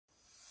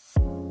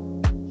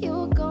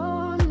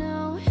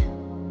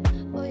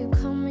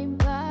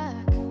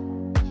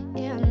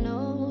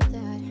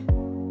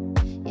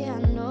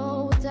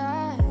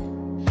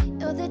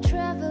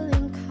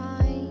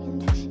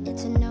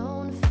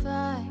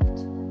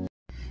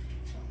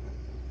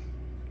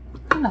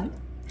Hello,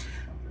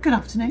 good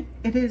afternoon.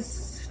 It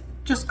is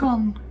just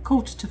gone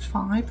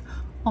 5:15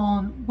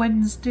 on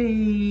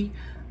Wednesday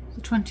the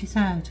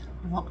 23rd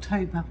of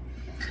October.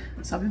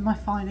 So I'm in my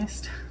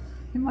finest,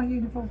 in my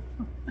uniform.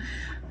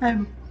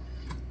 I've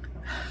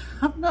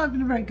not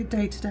having a very good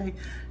day today.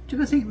 Do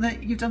you ever think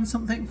that you've done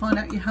something and find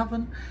out you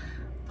haven't?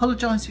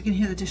 Apologise if you can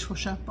hear the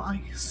dishwasher, but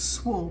I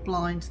swore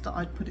blind that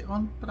I'd put it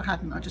on, but I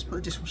hadn't. I just put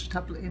the dishwasher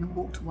tablet in and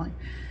walked away.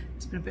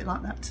 It's been a bit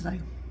like that today.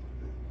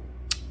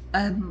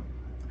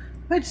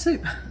 Made a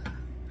soup.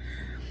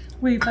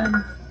 I've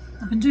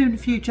been doing a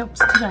few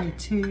jobs today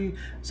to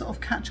sort of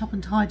catch up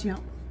and tidy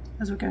up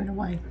as we're going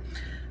away.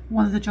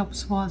 One of the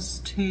jobs was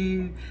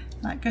to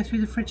go through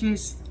the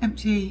fridges,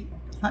 empty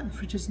the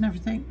fridges and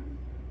everything,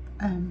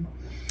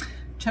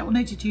 check what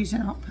needed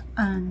using up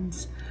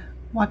and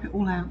wipe it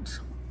all out.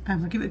 I'll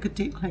give it a good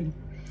deep clean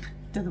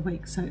the other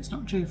week, so it's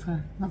not due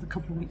for another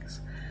couple of weeks.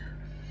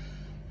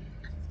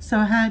 So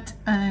I had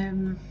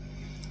a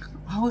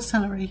whole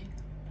celery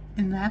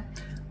in there.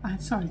 I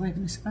had, sorry,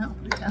 waving this about, I'll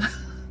put it down.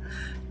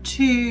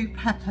 2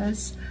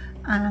 peppers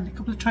and a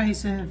couple of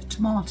trays of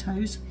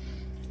tomatoes.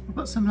 I've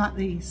got some like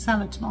the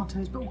salad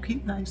tomatoes, but we'll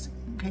keep those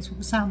in case we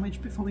have a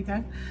sandwich before we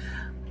go.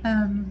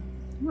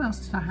 What else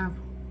did I have?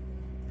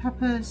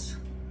 Peppers,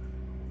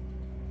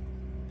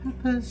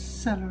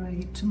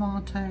 celery,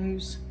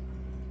 tomatoes.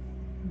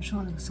 I'm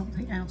sure there was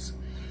something else.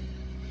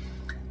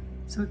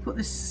 So we put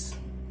this,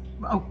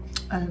 a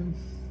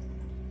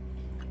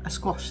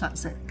squash,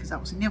 that's it, because that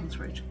was in the oven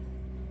fridge.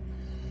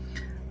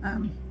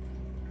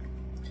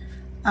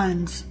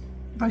 And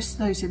roasted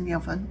those in the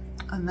oven,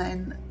 and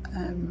then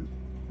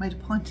made a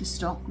pint of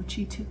stock,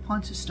 recheated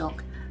pint of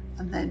stock,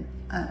 and then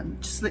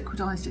just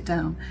liquidised it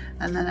down,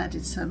 and then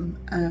added some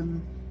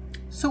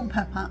salt and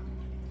pepper,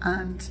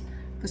 and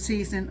for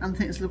seasoning, and I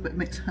think it's a little bit of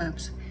mixed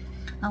herbs.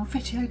 I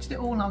vitiated it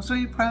all, and I was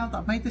really proud that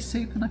I made this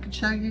soup, and I can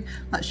show you,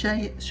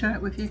 share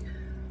it with you.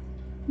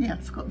 Yeah, I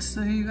forgot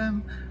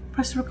to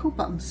press the record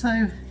button,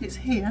 so it's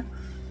here.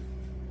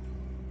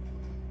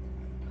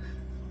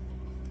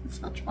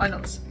 So I'll try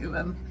not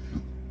to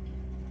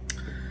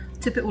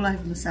tip it all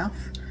over myself.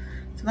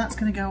 So that's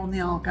going to go on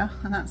the Arga,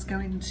 and that's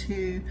going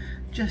to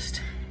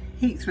just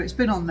heat through. It's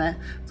been on there,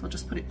 so I'll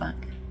just put it back.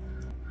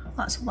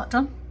 That's all that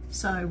done.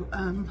 So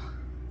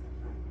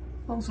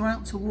bowls are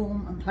out to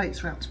warm and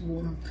plates are out to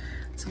warm.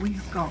 So we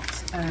have got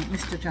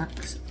Mr.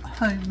 Jack's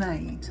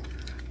homemade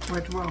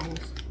bread rolls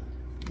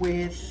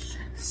with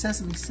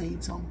sesame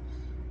seeds on.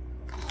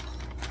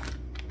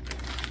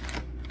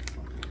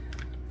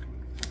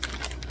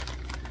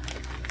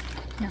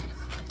 Yeah.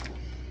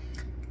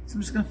 So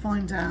I'm just going to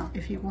find out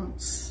if he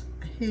wants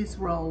his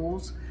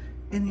rolls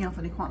in the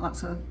oven. He quite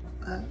likes a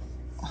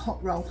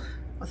hot roll.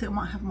 I think I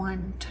might have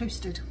mine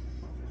toasted.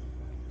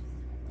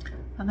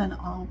 And then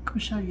I'll come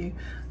show you.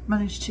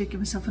 Managed to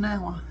give myself an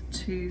hour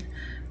to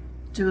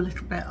do a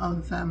little bit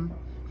of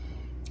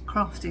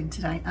crafting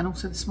today, and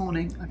also this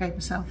morning I gave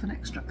myself an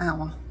extra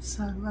hour.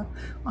 So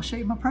I'll show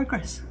you my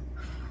progress.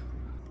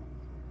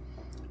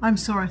 I'm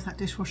sorry if that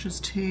dishwasher's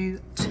too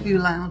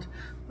loud,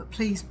 but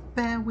please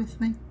bear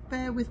with me,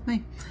 bear with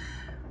me.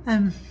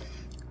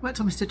 Worked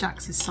on Mr.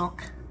 Jack's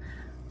sock,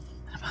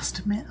 and I must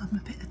admit I'm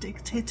a bit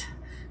addicted.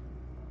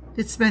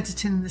 Did some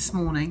editing this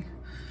morning,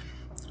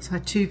 so I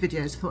had 2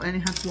 videos, thought I only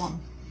had 1.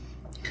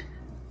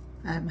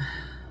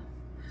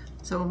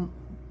 So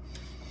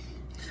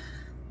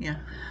yeah,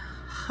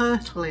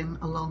 hurtling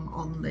along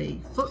on the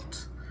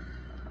foot.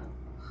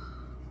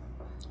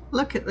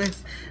 Look at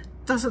this,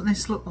 doesn't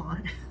this look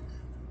like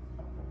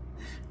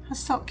a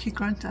sock your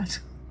granddad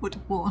would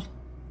have worn?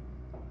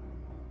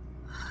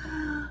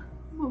 Oh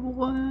my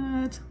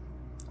word.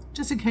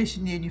 Just in case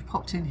you're new and you've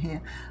popped in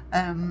here,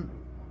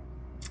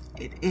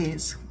 it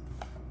is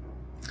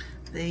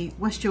the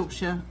West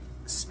Yorkshire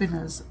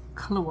Spinners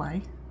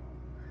colourway,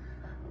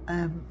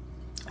 and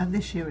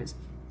this year it's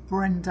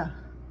Brenda.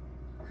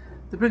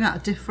 They bring out a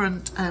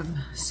different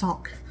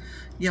sock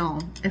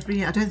yarn every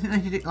year. I don't think they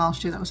did it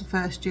last year, that was the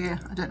first year.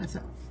 I don't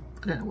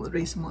know what the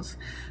reason was,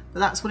 but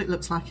that's what it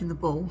looks like in the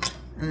ball,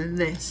 and then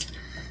this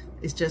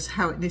is just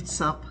how it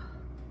knits up.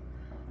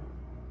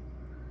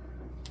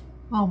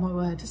 Oh my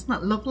word, isn't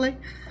that lovely?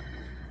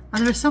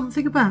 And there is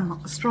something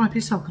about a stripy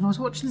sock, and I was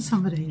watching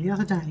somebody the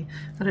other day,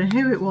 I don't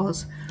know who it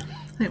was, I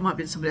think it might have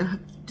been somebody I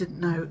didn't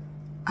know,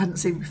 hadn't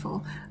seen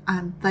before,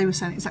 and they were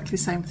saying exactly the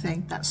same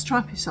thing, that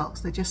stripy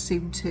socks, they just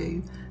seem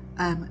to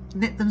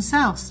knit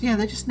themselves. Yeah,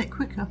 they just knit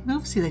quicker. I mean,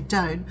 obviously they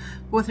don't,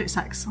 but whether it's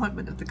that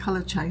excitement of the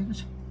colour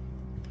change.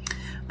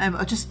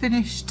 I just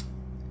finished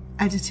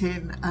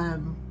editing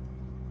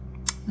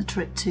the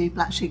trip to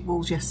Black Sheep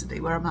Walls yesterday,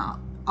 where I'm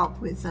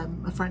up with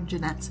my friend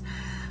Jeanette,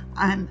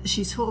 and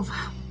she sort of,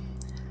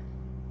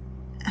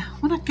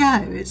 when I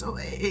go,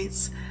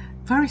 it's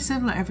very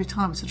similar every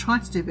time, so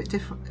trying to do a bit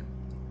different,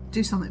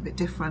 do something a bit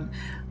different.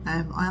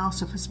 I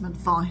asked her for some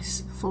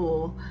advice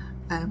for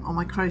on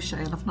my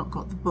crochet, and I've not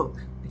got the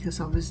book because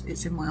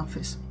it's in my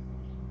office.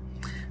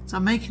 So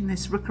I'm making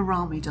this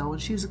Rikorami doll,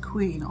 and she's a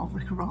queen of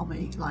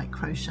Rikorami like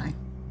crochet.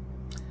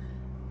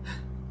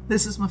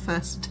 This is my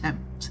first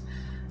attempt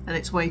and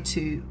it's way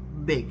too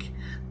big.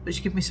 But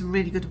she gave me some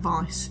really good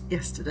advice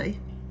yesterday.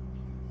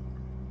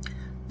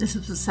 This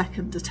was the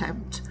second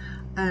attempt.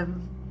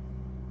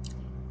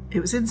 It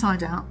was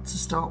inside out to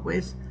start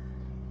with,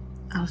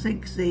 and I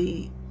think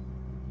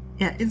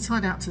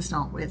inside out to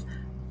start with,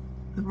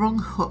 the wrong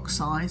hook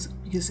size,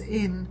 because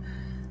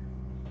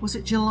was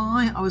it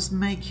July, I was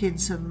making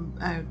some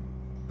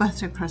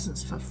birthday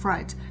presents for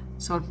Fred,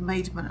 so I'd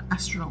made him an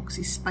astronaut because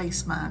he's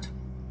space mad.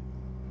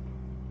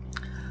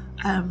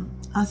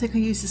 I think I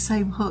used the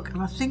same hook,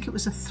 and I think it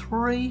was a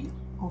 3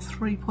 or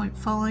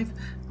 3.5.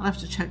 I'll have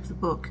to check the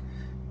book.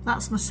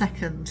 That's my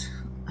second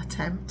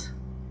attempt.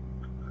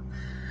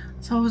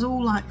 So I was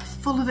all like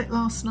full of it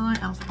last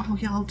night. I was like, oh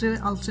yeah, I'll do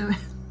it. And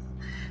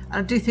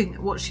I do think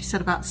what she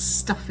said about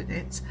stuffing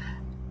it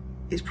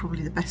is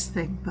probably the best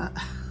thing, but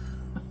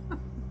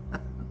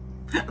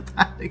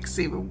that makes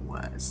it even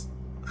worse.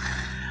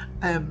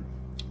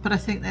 But I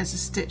think there's a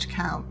stitch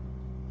count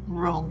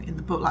wrong in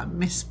the book, like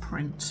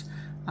misprint,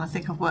 and I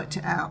think I've worked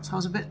it out. So I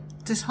was a bit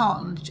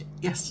disheartened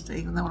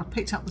yesterday, and then when I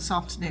picked it up this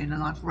afternoon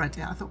and I've read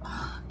it, I thought,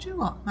 oh, do you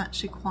know what, I'm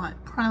actually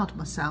quite proud of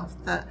myself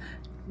that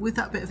with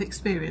that bit of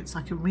experience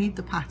I can read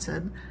the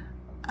pattern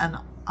and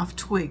I've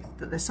twigged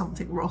that there's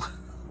something wrong.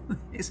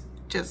 It's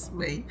just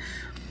me.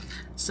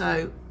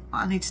 So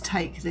I need to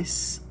take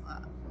this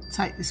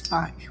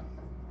back.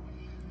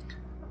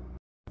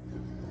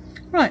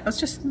 Right, I was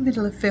just in the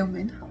middle of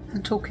filming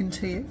and talking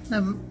to you.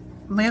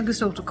 My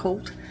youngest daughter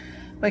called,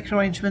 making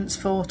arrangements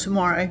for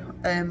tomorrow,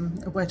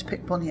 where to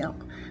pick Bonnie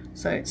up.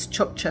 So it's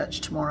Chop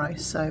Church tomorrow,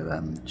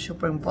 so she'll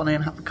bring Bonnie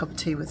and have a cup of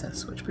tea with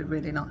us, which would be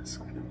really nice.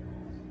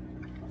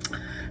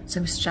 So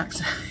Mr.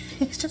 Jackson,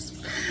 he's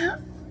just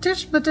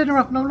dished my dinner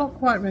up and I'm not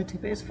quite ready,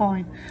 but it's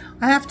fine.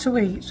 I have to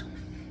eat.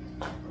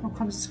 What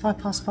time is it? 5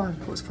 past 5. I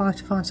thought it was 5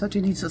 to 5, so I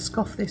do need to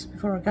scoff this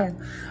before I go.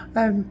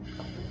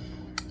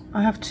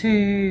 I have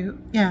to,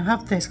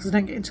 have this because I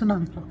don't get until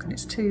 9 o'clock and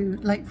it's too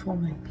late for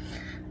me.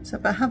 So,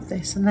 but I have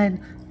this, and then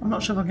I'm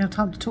not sure if I'm going to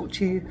have time to talk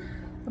to you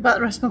about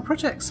the rest of my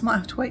projects. Might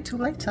have to wait till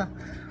later.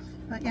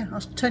 But yeah, I'll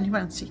turn you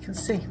around so you can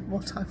see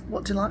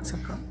what delights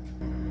I've got.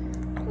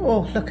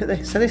 Oh, look at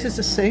this. So this is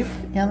the soup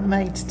I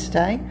made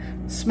today.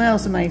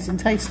 Smells amazing,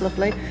 tastes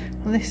lovely.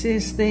 And this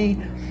is the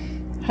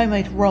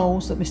homemade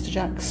rolls that Mr.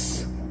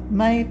 Jack's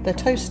made. They're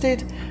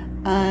toasted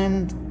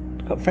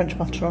and got French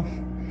butter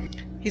on.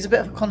 He's a bit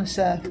of a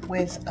connoisseur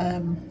with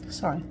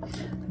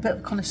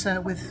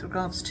with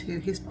regards to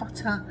his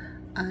butter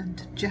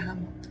and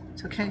jam.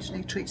 So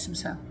occasionally he treats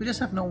himself. We just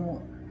have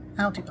normal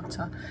Aldi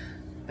butter,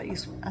 but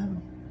he's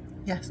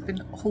been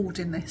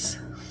hoarding this,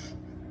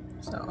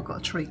 so I've got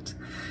a treat.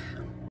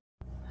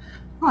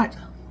 Right,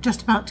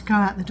 just about to go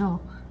out the door.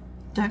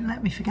 Don't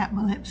let me forget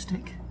my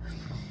lipstick.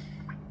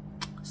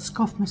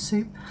 Scoff my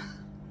soup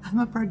and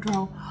my bread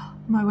roll.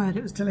 My word,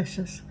 it was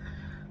delicious.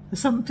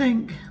 There's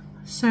something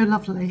so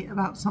lovely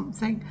about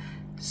something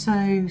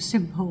so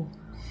simple.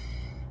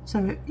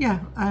 So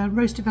yeah,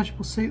 roasted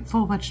vegetable soup,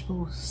 4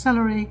 vegetables,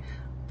 celery,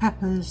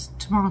 peppers,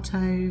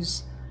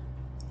 tomatoes,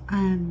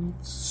 and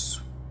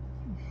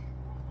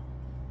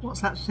what's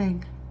that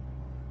thing?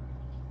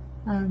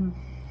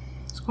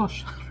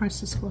 Squash,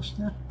 roasted squash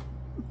there.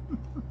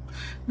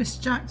 Mr.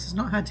 Jacks has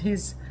not had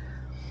his,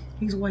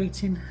 he's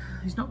waiting,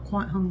 he's not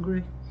quite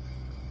hungry.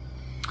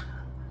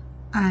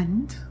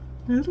 And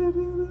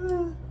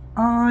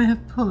I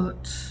have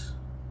put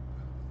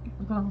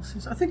the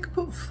glasses, I think I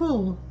put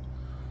 4.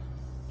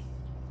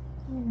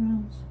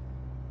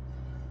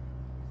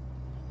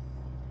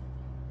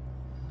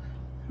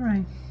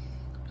 Hooray,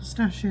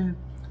 pistachio,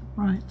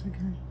 right,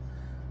 okay.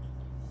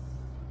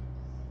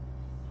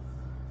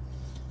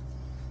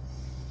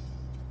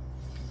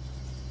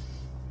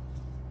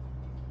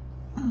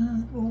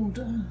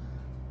 Order.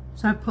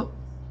 So I put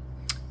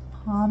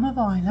Parma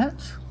Violet,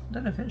 I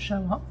don't know if it'll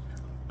show up.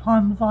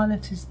 Parma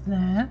Violet is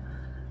there,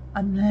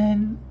 and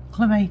then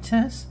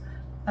clematis,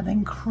 and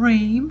then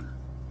cream.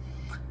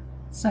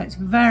 So it's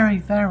very,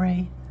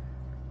 very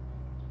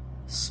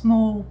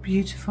small,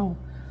 beautiful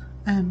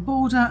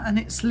border, and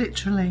it's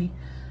literally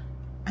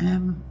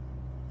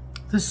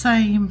the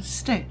same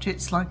stitch.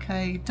 It's like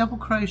a double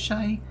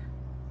crochet,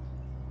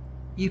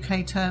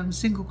 UK term,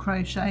 single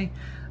crochet,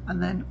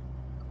 and then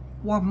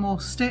one more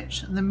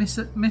stitch, and then miss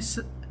a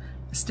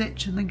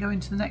stitch, and then go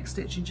into the next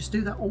stitch, and just do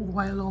that all the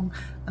way along.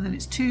 And then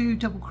it's 2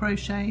 double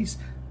crochets,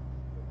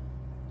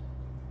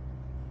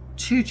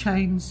 2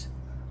 chains.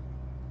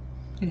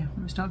 Yeah, let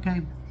me start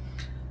again.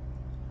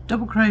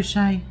 Double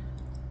crochet,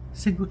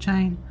 single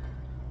chain,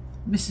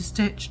 miss a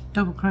stitch,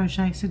 double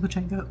crochet, single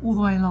chain, go all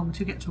the way along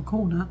to get to a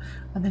corner,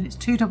 and then it's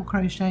 2 double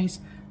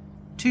crochets,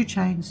 2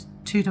 chains,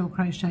 2 double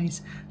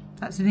crochets.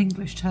 That's in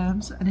English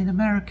terms, and in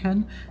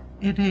American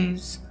it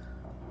is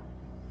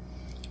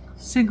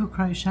single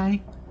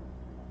crochet,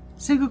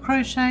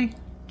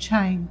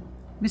 chain,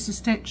 miss a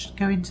stitch,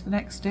 go into the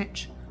next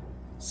stitch,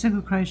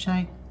 single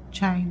crochet,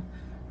 chain.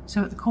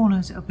 So at the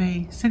corners it'll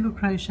be single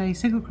crochet,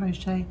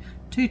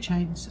 2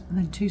 chains, and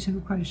then 2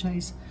 single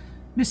crochets,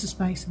 miss a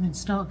space, and then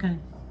start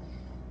again.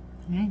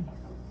 Yeah.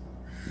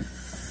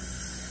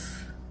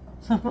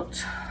 So I've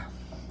got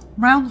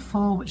round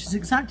 4, which is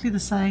exactly the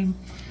same,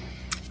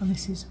 and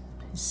this is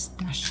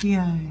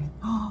pistachio.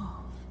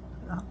 Oh,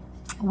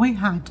 we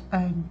had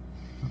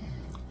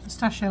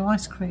pistachio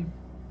ice cream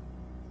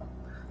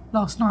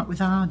last night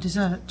with our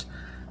dessert.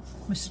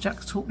 Mr.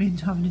 Jack talked me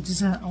into having a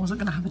dessert. I wasn't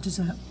going to have a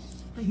dessert,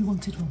 but he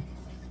wanted one.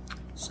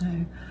 So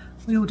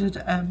we ordered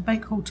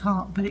baked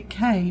tart, but it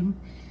came,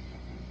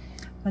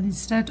 and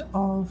instead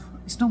of,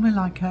 it's normally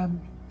like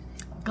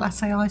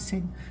glacé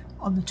icing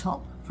on the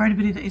top. For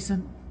anybody that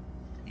isn't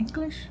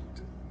English,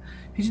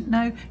 if you didn't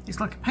know, it's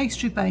like a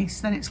pastry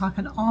base, then it's like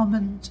an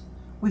almond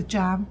with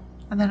jam,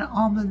 and then an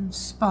almond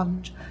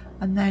sponge,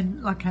 and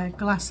then like a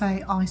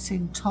glacé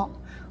icing top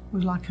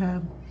with like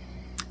a,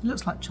 it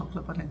looks like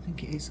chocolate, but I don't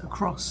think it is,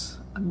 across,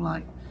 and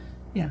like,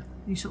 yeah,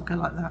 you sort of go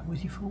like that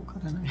with your fork, I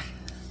don't know.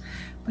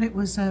 But it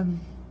was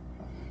fondant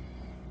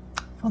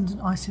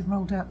icing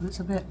rolled out. That's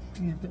a bit,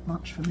 yeah, a bit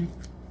much for me.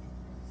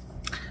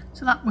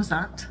 So that was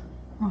that,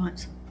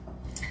 right.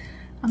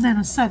 And then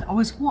I said I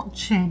was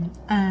watching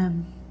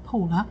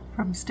Paula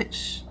from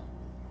Stitch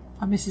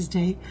by Mrs.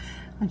 D,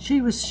 and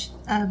she was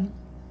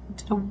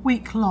did a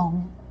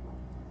week-long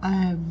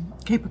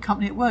keep a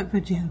company at work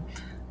video.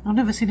 I've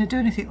never seen her do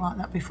anything like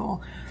that before,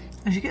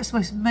 and she gets the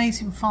most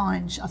amazing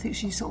finds. I think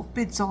she sort of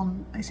bids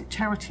on, is it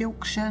charity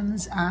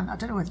auctions, and I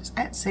don't know whether it's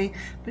Etsy,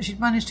 but she'd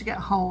managed to get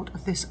hold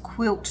of this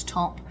quilt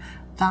top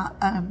that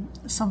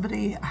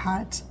somebody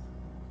had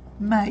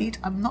made.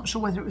 I'm not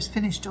sure whether it was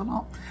finished or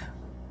not,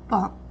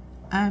 but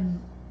yeah,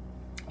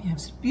 it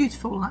was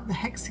beautiful, like the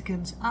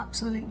hexagons,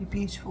 absolutely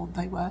beautiful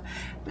they were.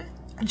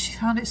 And she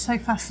found it so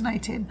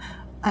fascinating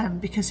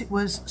because it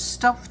was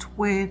stuffed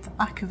with, the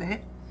back of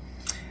it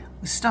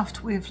was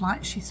stuffed with,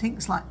 like, she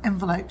thinks like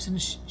envelopes,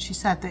 and she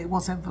said that it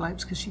was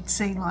envelopes because she'd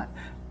seen like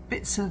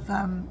bits of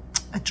a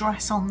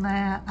dress on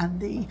there and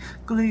the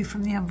glue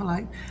from the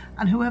envelope,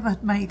 and whoever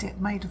had made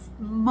it made a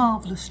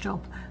marvellous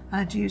job and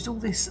had used all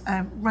this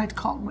red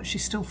cotton, which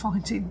she's still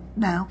finding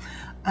now,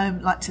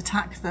 like to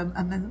tack them,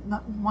 and then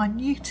the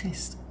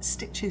minutest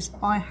stitches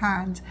by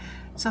hand.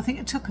 So I think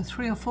it took her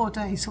 3 or 4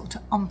 days sort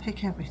of to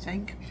unpick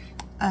everything,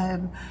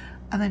 and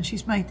then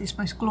she's made these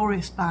most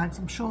glorious bags.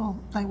 I'm sure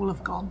they will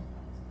have gone,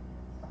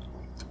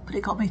 but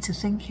it got me to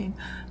thinking.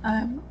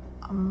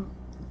 I'm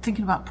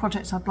thinking about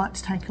projects I'd like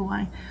to take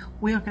away.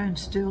 We are going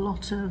to do a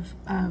lot of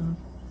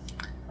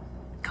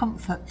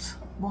comfort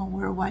while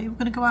we're away. We're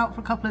going to go out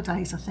for a couple of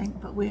days, I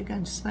think, but we're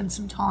going to spend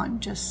some time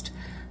just,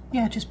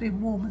 yeah, just being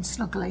warm and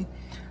snuggly.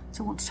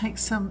 So I want to take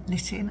some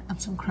knitting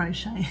and some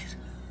crochet.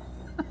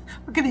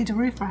 We're going to need a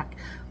roof rack.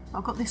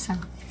 I've got this out.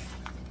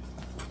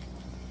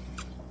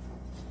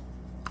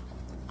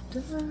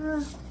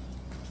 Oh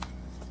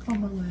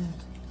my word.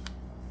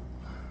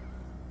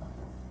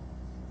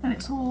 And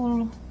it's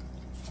all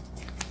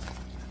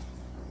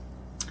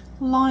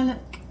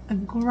lilac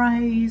and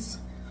greys.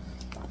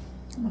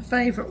 My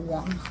favourite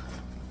one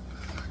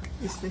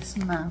is this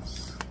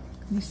mouse.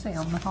 Can you see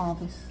on the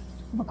harvest,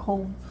 on the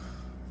corn?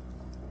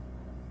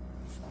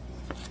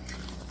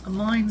 And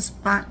mine's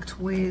backed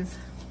with,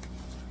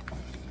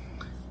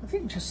 I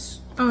think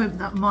just, oh,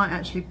 that might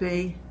actually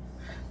be,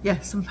 yeah,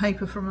 some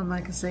paper from a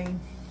magazine.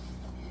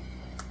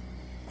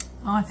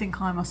 I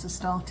think I must have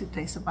started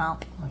this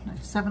about, I don't know,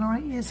 7 or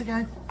 8 years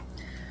ago.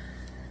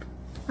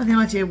 And the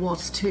idea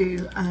was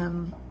to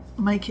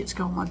make it to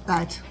go on my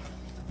bed.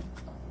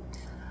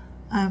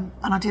 And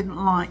I didn't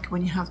like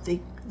when you have the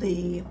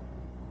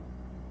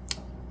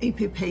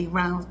EPP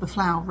rounds, the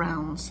flower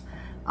rounds,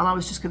 and I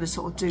was just going to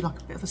sort of do like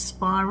a bit of a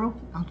spiral.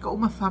 I've got all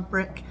my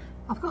fabric,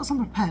 I've got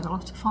some prepared, I'll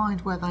have to find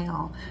where they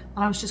are,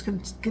 and I was just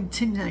going to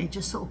continually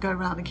just sort of go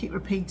around and keep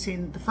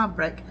repeating the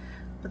fabric,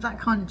 but that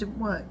kind of didn't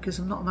work because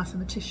I'm not a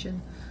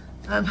mathematician.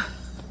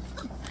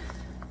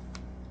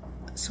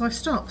 So I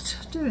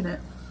stopped doing it.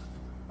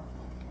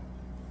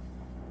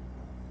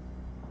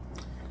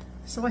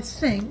 So I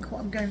think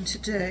what I'm going to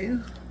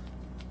do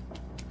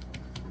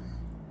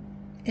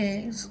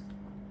is,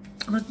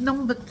 and I've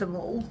numbered them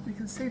all, you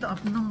can see that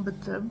I've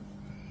numbered them.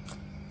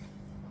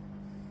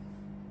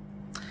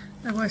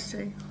 Oh, I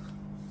see.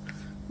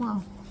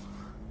 Well,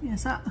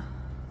 yes, that,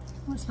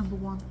 what's number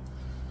 1?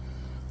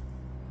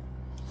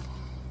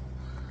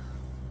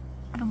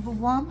 Number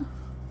 1,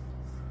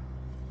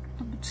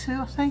 number 2,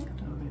 I think. I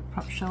don't know if it'll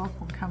perhaps show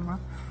up on camera.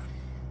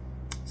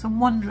 So I'm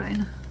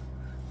wondering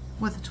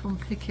whether to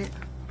unpick it.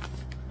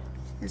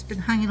 It's been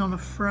hanging on a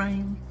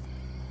frame.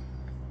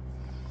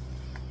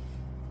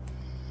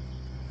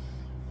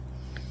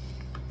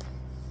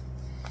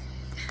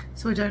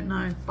 So I don't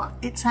know, but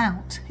it's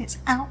out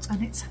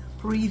and it's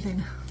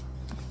breathing.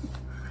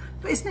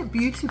 But isn't it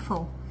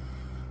beautiful?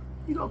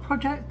 You've got a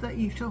project that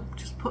you've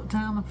just put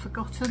down and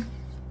forgotten.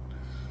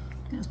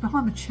 It's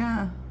behind the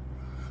chair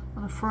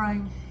on a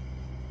frame.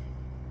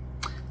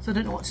 So I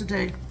don't know what to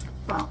do,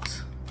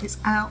 but it's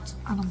out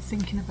and I'm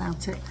thinking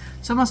about it.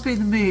 So I must be in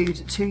the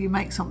mood to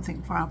make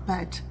something for our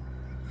bed.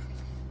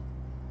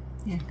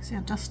 Yeah, see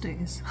how dusty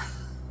it is.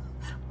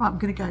 Right, I'm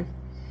gonna go.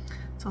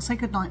 So I'll say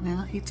good night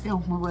now. It's,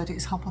 oh my word,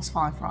 it's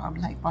 5:30. Right, I'm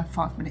late by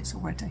 5 minutes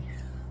already.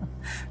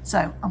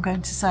 So I'm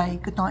going to say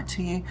good night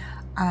to you,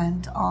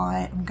 and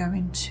I am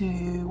going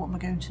to, what am I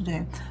going to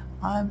do?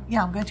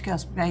 Yeah, I'm going to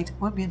Girls Brigade. It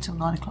won't be until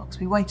 9 o'clock. It'll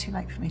be way too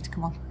late for me to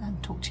come on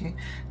and talk to you.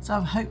 So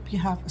I hope you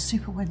have a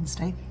super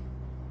Wednesday.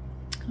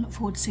 I look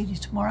forward to seeing you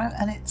tomorrow,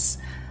 and it's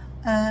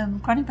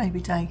Granny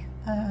Baby Day.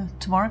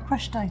 Tomorrow,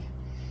 Crash Day.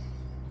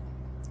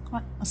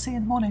 Right, I'll see you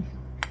in the morning.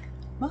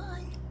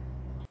 Bye.